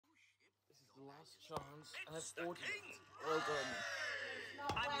last chance, and I've ordered it. Well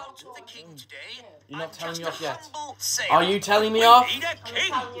done. I'm not the king today. You're not telling me just off yet. sailor. Are you telling me off? We need a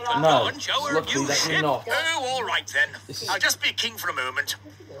king to No, launch our luckily new that ship. you're not. Oh, all right then. I'll just be king for a moment.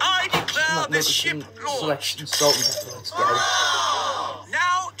 I declare this ship launched. Let's go.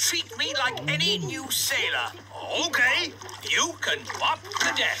 Now treat me like any new sailor. Okay, you can go up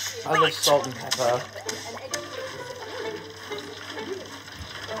the deck. I love salt and pepper.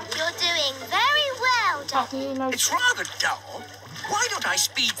 You're doing very well, Daddy. It's rather dull. Why don't I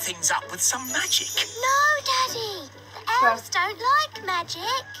speed things up with some magic? No, Daddy. The elves don't like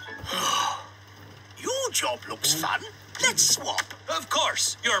magic. Your job looks fun. Let's swap. Of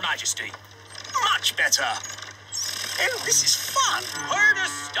course, Your Majesty. Much better. Oh, this is fun. Where to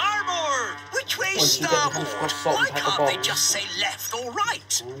starboard? Which way's starboard? Why can't they just say left or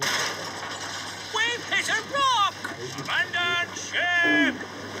right? We've hit a rock! Abandon ship!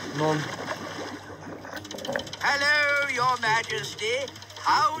 Mum. Hello, Your Majesty.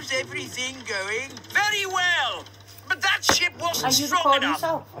 How's everything going? Very well. But that ship wasn't Are you strong recording enough.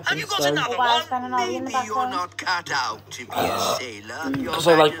 yourself? Have you got so. another While one? spending all in the Maybe you're background? not cut out to be a sailor, Your Because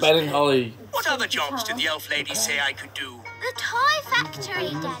I like Ben and Majesty. Holly. What other jobs did the elf lady say I could do? The toy factory,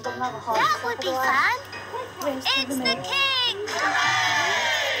 Daddy. That would be fun. It's the king!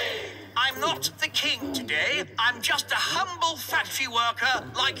 I'm not the king today. I'm just a humble factory worker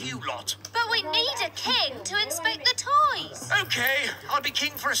like you lot. But we need a king to inspect the toys. Okay, I'll be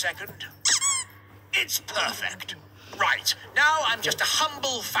king for a second. It's perfect. Right, now I'm just a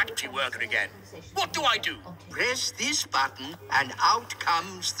humble factory worker again. What do I do? Press this button and out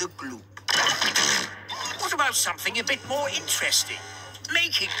comes the gloop. What about something a bit more interesting?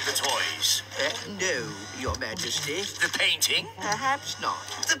 Making the toys. No, Your Majesty. The painting. Perhaps not.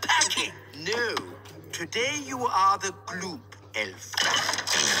 The packing. No. Today you are the gloop elf.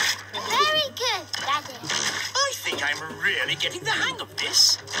 Very good, Daddy. I think I'm really getting the hang of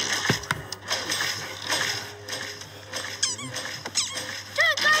this.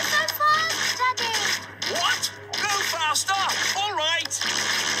 Don't go so fast, Daddy. What? Go faster. All right.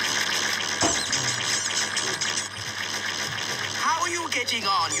 How are you getting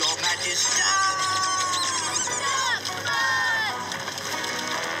on, Your Majesty?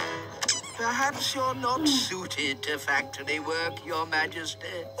 Perhaps you're not suited to factory work, Your Majesty.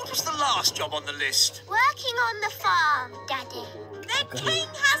 What was the last job on the list? Working on the farm, Daddy. The king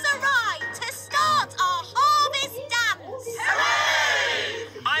has arrived to start our harvest dance. Hooray!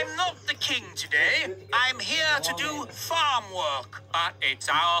 I'm not the king today. I'm here to do farm work. But it's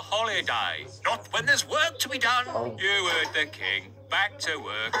our holiday. Not when there's work to be done. You heard the king. Back to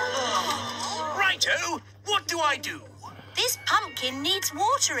work. Righto. What do I do? This pumpkin needs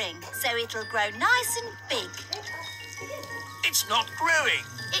watering, so it'll grow nice and big. It's not growing.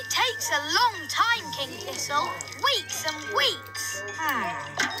 It takes a long time, King Thistle. Weeks and weeks.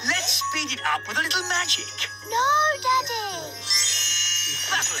 Let's speed it up with a little magic. No, Daddy.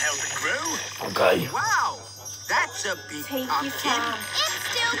 That'll help it grow. Okay. Wow, that's a big Take your pumpkin. time. It's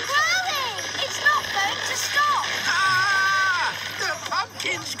still growing. It's not going to stop. Ah! The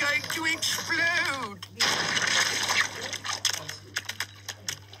pumpkin's going to explode.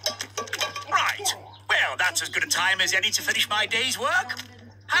 Right. Well, that's as good a time as any to finish my day's work.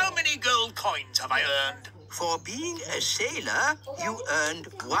 How many gold coins have I earned? For being a sailor, you earned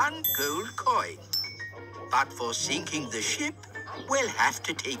 1 gold coin. But for sinking the ship, we'll have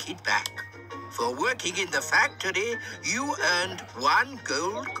to take it back. For working in the factory, you earned 1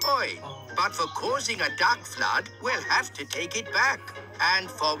 gold coin. But for causing a duck flood, we'll have to take it back. And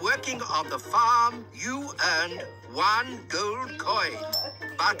for working on the farm, you earned 1 gold coin.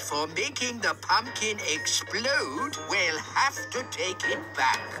 But for making the pumpkin explode, we'll have to take it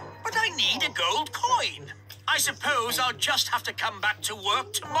back. But I need a gold coin. I suppose I'll just have to come back to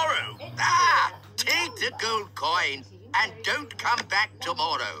work tomorrow. Ah! Take the gold coin and don't come back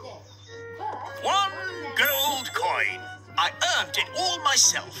tomorrow. 1 gold coin. I earned it all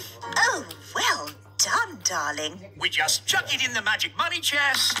myself. Oh, well done, darling. We just chuck it in the magic money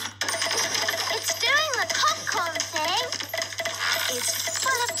chest. It's doing the popcorn thing. It's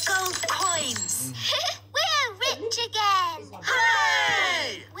full of gold coins. We're rich again.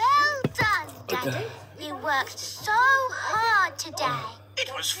 Hooray! Well done, Daddy. You worked so hard today. It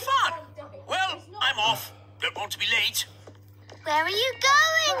was fun. Well, I'm off. Don't want to be late. Where are you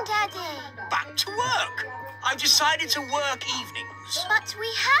going, Daddy? Back to work. I've decided to work evenings. But we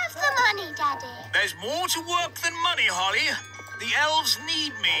have the money, Daddy. There's more to work than money, Holly. The elves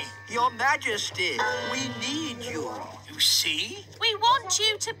need me. Your Majesty, we need you. You see? We want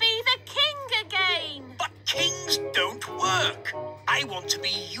you to be the king again. But kings don't work. I want to be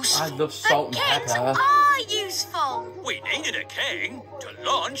useful. I love salt But and kings pepper. are useful. We needed a king to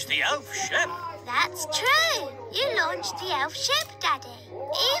launch the elf ship. That's true. You launched the elf ship, Daddy.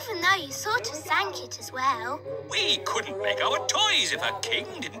 Even though you sort of sank it as well. We couldn't make our toys if a king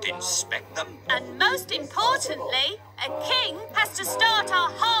didn't inspect them. And most importantly, a king has to start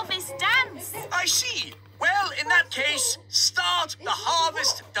our harvest dance. I see. Well, in that case, start the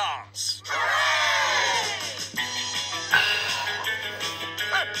harvest dance.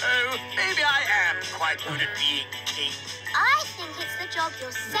 Uh-oh, maybe I am quite good at being king. I think it's the job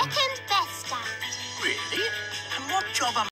you're second best at. Really? And what job am